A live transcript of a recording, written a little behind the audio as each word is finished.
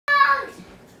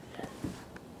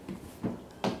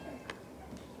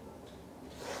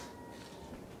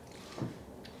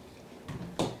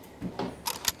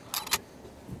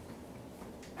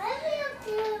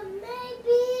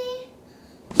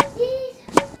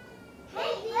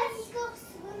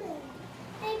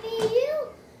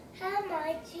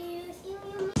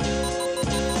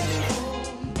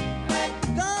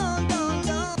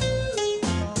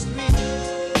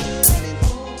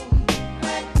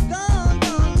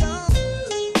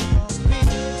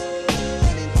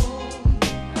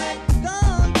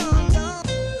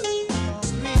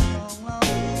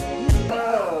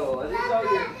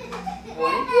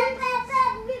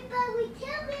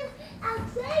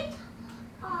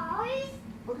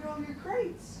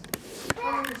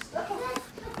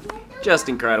Just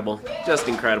incredible. Just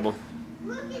incredible.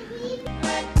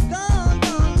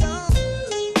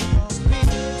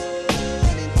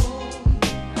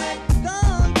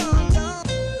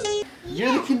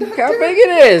 You're the conductor? Look how big it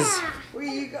is! Where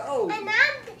you go? And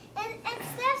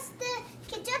Steph's the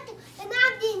conductor, and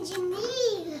I'm the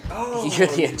engineer. Oh, you're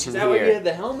the engineer. Is that why you had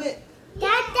the helmet?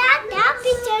 That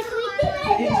picture's with the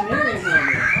engineering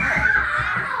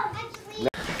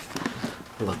helmet.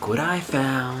 Look what I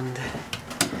found.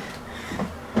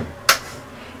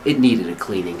 It needed a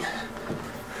cleaning.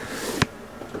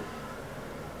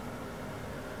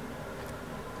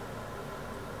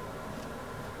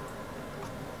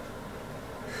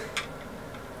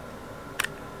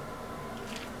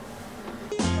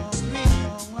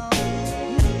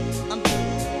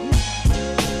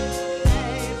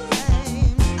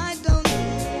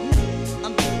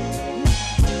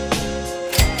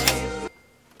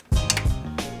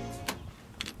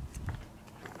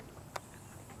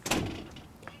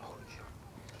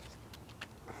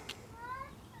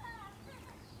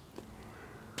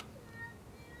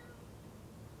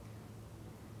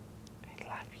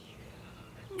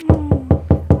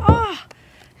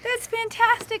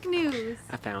 Fantastic news.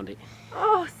 I found it.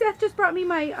 Oh, Seth just brought me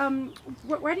my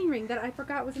wedding ring that I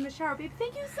forgot was in the shower. Babe,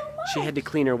 thank you so much. She had to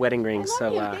clean her wedding ring,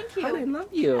 so thank you. I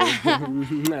love you.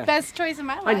 Best choice of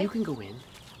my life. You can go in.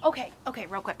 Okay,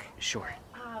 real quick. Sure.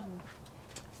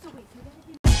 So wait,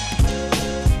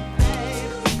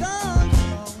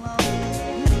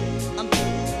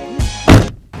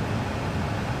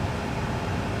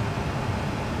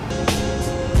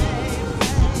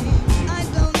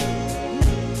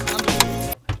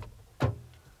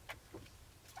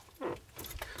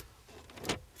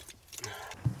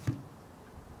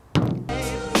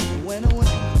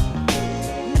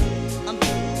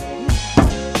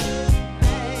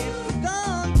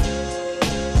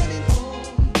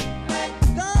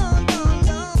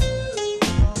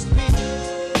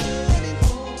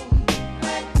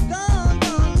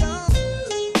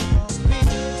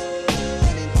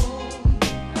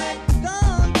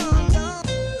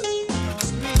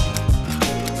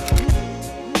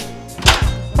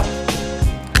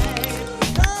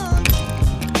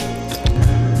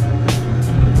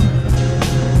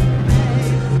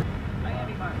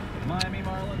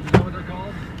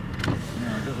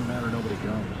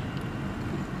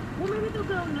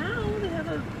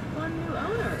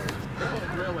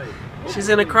 She's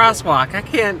in a crosswalk. I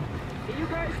can't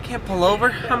pull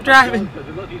over. I'm driving.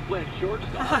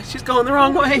 She's going the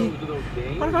wrong way.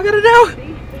 What am I gonna do?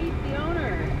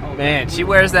 Man, she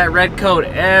wears that red coat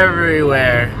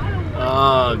everywhere.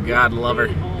 Oh, God love her.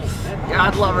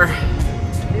 God love her.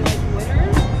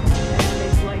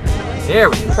 There,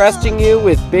 we're trusting you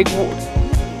with big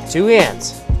 2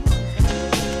 hands.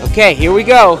 Okay, here we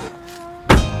go.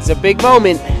 It's a big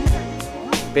moment.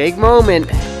 Big moment.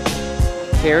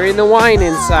 Carrying the wine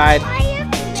inside.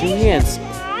 2 hands.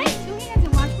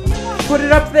 Put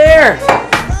it up there.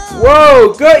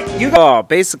 Whoa, good. Oh,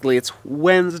 basically it's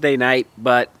Wednesday night,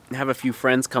 but I have a few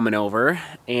friends coming over,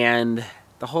 and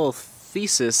the whole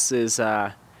thesis is,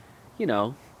 you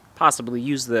know, possibly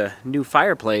use the new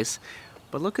fireplace.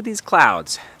 But look at these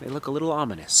clouds. They look a little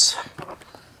ominous.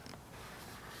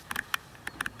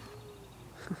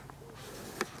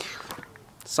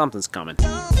 Something's coming.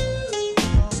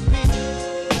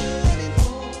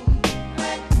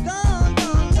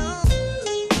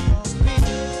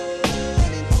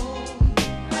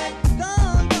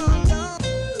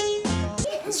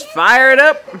 Let's fire it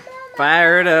up.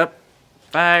 Fire it up.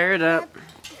 Fire it up.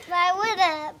 Fire it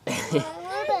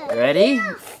up. Ready?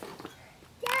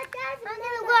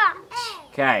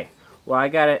 Okay. Well, I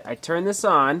got it. I turn this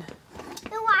on.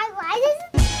 Why does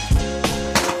it?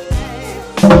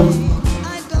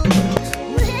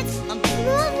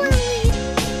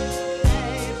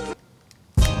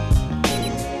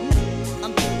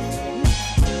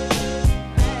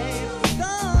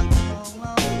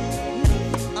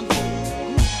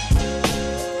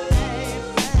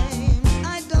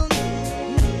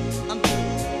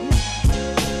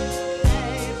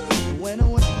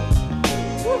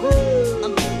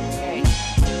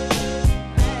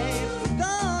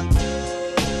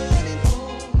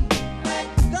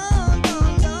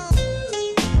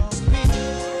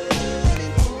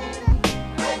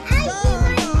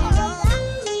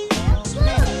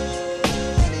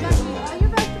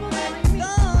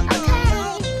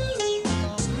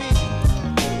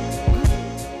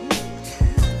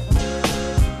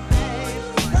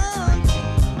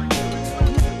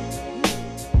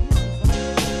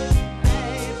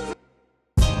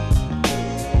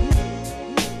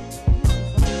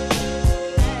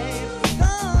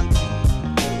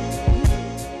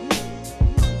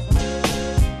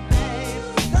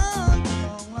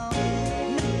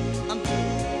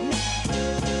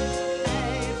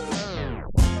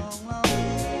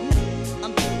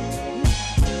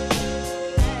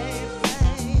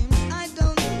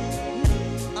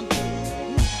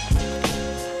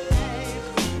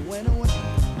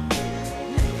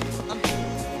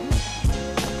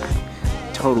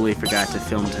 totally forgot to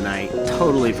film tonight.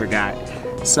 Totally forgot.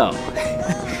 So,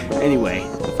 anyway,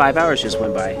 5 hours just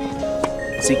went by.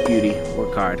 Seek beauty,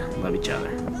 work hard, love each other.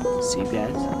 See you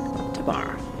guys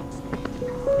tomorrow.